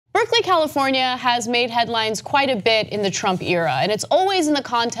Berkeley, California has made headlines quite a bit in the Trump era, and it's always in the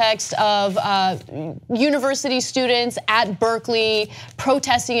context of university students at Berkeley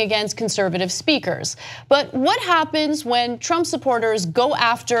protesting against conservative speakers. But what happens when Trump supporters go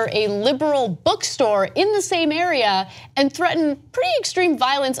after a liberal bookstore in the same area and threaten pretty extreme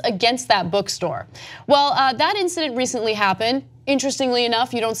violence against that bookstore? Well, that incident recently happened. Interestingly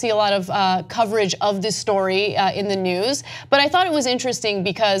enough, you don't see a lot of coverage of this story in the news, but I thought it was interesting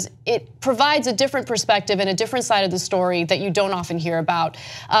because it provides a different perspective and a different side of the story that you don't often hear about.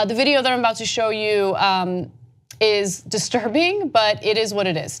 The video that I'm about to show you is disturbing, but it is what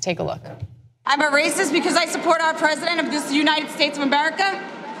it is. Take a look. I'm a racist because I support our president of this United States of America?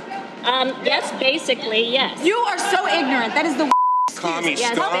 Yes, basically, yes. You are so ignorant. That is the commie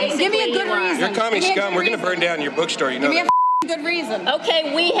yes, scum. Give me a good reason. You're commie scum. We're going to burn down your bookstore. You know that. Good reason.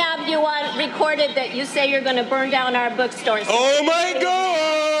 Okay, we have you on recorded that you say you're going to burn down our bookstore. So oh my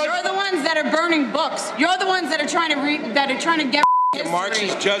God! You're the ones that are burning books. You're the ones that are trying to get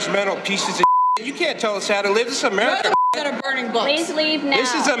Marxist, judgmental pieces of You can't tell us how to live. This is America. You're the ones that are burning books. Please leave now.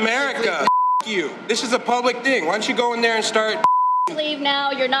 This is America. You. This is a public thing. Why don't you go in there and start? Leave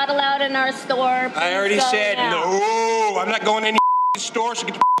now. You're not allowed in our store. Please I already said now. no. I'm not going in any store. So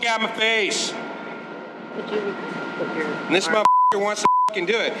get the out of my face. Could you put your And this motherfucker wants to fucking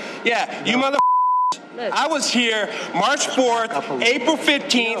do it. Yeah, you motherfuckers. I was here March 4th, April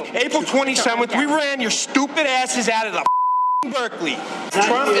 15th, April 27th. We ran your stupid asses out of the Berkeley.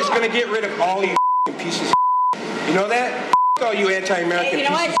 Trump is going to get rid of all you pieces of You know that? All you anti-American you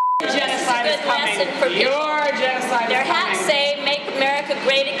know pieces what? Genocide is coming. Your genocide Their is coming. hats say "Make America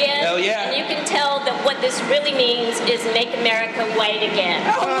Great Again." Hell yeah. And you can tell that what this really means is "Make America White Again."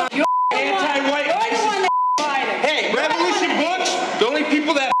 You're anti-white. Hey, Revolution Books, the only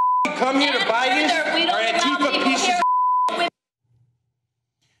people that come here to buy this are Antifa pieces of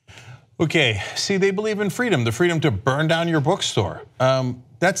Okay, see, they believe in freedom, the freedom to burn down your bookstore.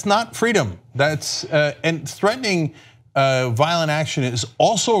 That's not freedom. That's and threatening violent action is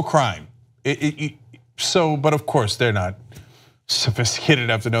also a crime. But of course they're not sophisticated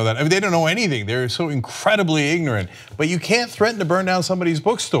enough to know that. I mean, they don't know anything. They're so incredibly ignorant. But you can't threaten to burn down somebody's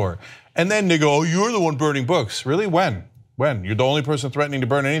bookstore. And then they go, oh, you're the one burning books. Really, when? When? You're the only person threatening to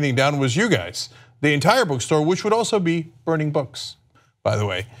burn anything down was you guys. The entire bookstore, which would also be burning books, by the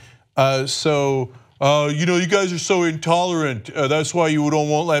way. You know, you guys are so intolerant. That's why you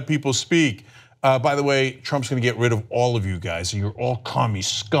won't let people speak. By the way, Trump's gonna get rid of all of you guys. And you're all commie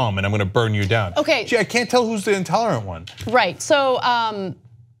scum, and I'm gonna burn you down. Okay. Gee, I can't tell who's the intolerant one. Right, so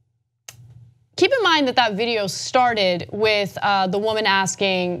keep in mind that video started with the woman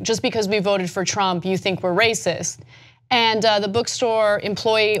asking, just because we voted for Trump, you think we're racist? And the bookstore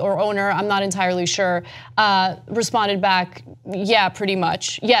employee or owner, I'm not entirely sure, responded back, yeah, pretty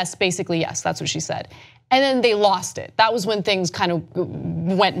much. Yes, basically yes, that's what she said. And then they lost it. That was when things kind of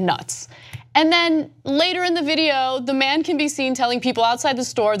went nuts. And then later in the video, the man can be seen telling people outside the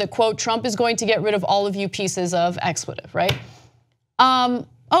store that, quote, Trump is going to get rid of all of you pieces of expletive, right?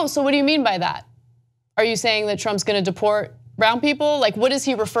 Oh, so what do you mean by that? Are you saying that Trump's gonna deport brown people? Like, what is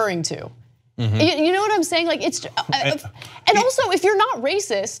he referring to? Mm-hmm. You know what I'm saying? Like, it's, and also, if you're not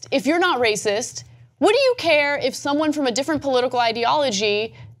racist, what do you care if someone from a different political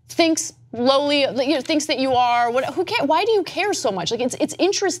ideology thinks lowly, thinks that you are? Who cares? Why do you care so much? Like, it's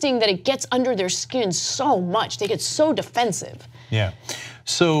interesting that it gets under their skin so much. They get so defensive. Yeah.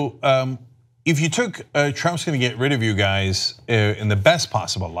 So if you took Trump's going to get rid of you guys in the best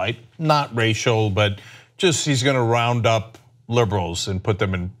possible light, not racial, but just he's going to round up liberals and put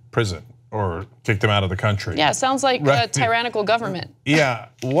them in prison or kick them out of the country. Yeah, sounds like a tyrannical government. Yeah,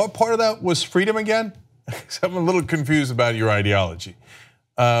 what part of that was freedom again? I'm a little confused about your ideology.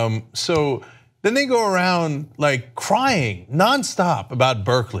 So then they go around like crying nonstop about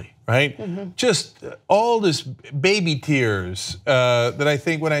Berkeley, right? Mm-hmm. Just all this baby tears that I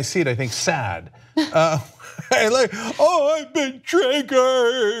think when I see it, I think sad. And like, oh, I've been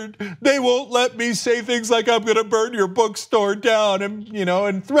triggered. They won't let me say things like I'm gonna burn your bookstore down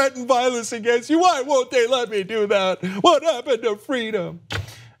and threaten violence against you. Why won't they let me do that? What happened to freedom?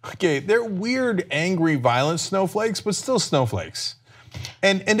 Okay, they're weird, angry, violent snowflakes, but still snowflakes.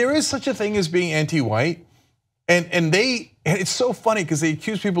 And there is such a thing as being anti-white. And it's so funny because they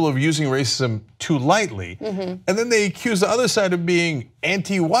accuse people of using racism too lightly. Mm-hmm. And then they accuse the other side of being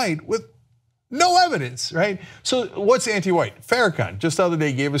anti-white with no evidence, right? So what's anti-white? Farrakhan just the other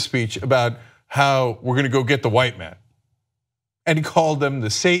day gave a speech about how we're gonna go get the white man. And he called them the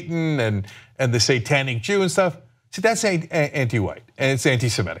Satan and the satanic Jew and stuff. See, that's anti-white and it's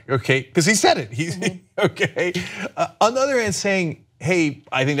anti-Semitic, okay? Because he said it, okay? On the other hand, saying hey,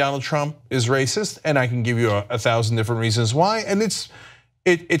 I think Donald Trump is racist, and I can give you 1,000 different reasons why. And it's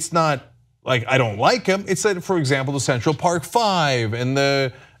not like I don't like him. It's that, for example, the Central Park Five and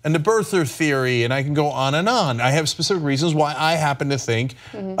the birther theory, and I can go on and on. I have specific reasons why I happen to think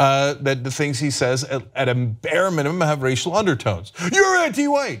that the things he says at a bare minimum have racial undertones. You're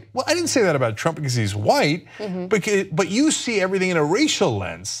anti-white. Well, I didn't say that about Trump because he's white, but you see everything in a racial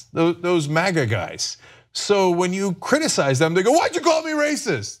lens, those MAGA guys. So when you criticize them, they go, why'd you call me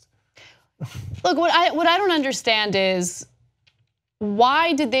racist? Look, what I don't understand is,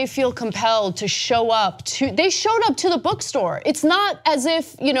 why did they feel compelled to show up to, they showed up to the bookstore. It's not as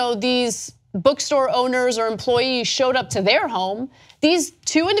if, these bookstore owners or employees showed up to their home. These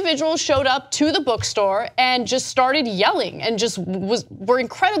two individuals showed up to the bookstore and just started yelling and just were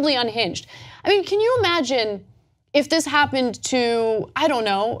incredibly unhinged. I mean, can you imagine if this happened to, I don't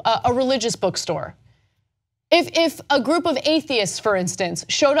know, a religious bookstore? If a group of atheists, for instance,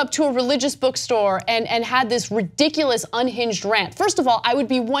 showed up to a religious bookstore and had this ridiculous unhinged rant, first of all, I would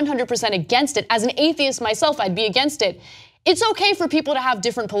be 100% against it. As an atheist myself, I'd be against it. It's okay for people to have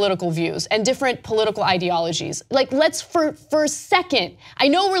different political views and different political ideologies. Like, let's for a second, I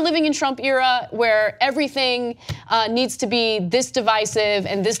know we're living in Trump era where everything needs to be this divisive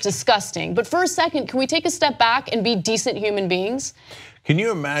and this disgusting, but for a second, can we take a step back and be decent human beings? Can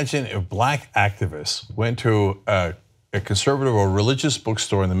you imagine if black activists went to a conservative or religious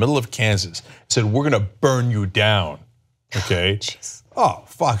bookstore in the middle of Kansas and said, we're gonna burn you down, okay? Jeez. Oh,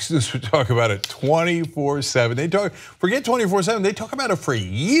 Fox News would talk about it 24/7. They talk, forget 24/7, they talk about it for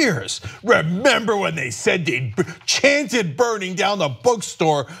years. Remember when they said they chanted burning down the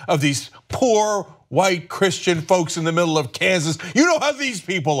bookstore of these poor white Christian folks in the middle of Kansas? You know how these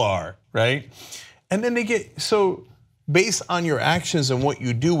people are, right? And then they get, so based on your actions and what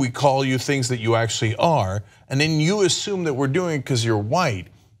you do, we call you things that you actually are, and then you assume that we're doing it because you're white.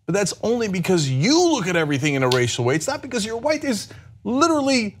 But that's only because you look at everything in a racial way. It's not because you're white. There's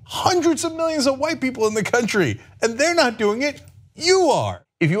literally hundreds of millions of white people in the country, and they're not doing it, you are.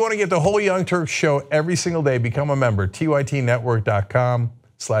 If you want to get the whole Young Turks show every single day, become a member,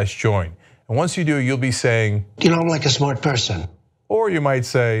 tytnetwork.com/join. And once you do, you'll be saying, I'm like a smart person. Or you might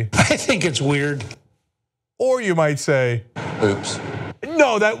say, I think it's weird. Or you might say, oops.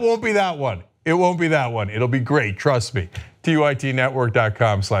 No, that won't be that one. It won't be that one. It'll be great, trust me.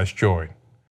 tytnetwork.com/join.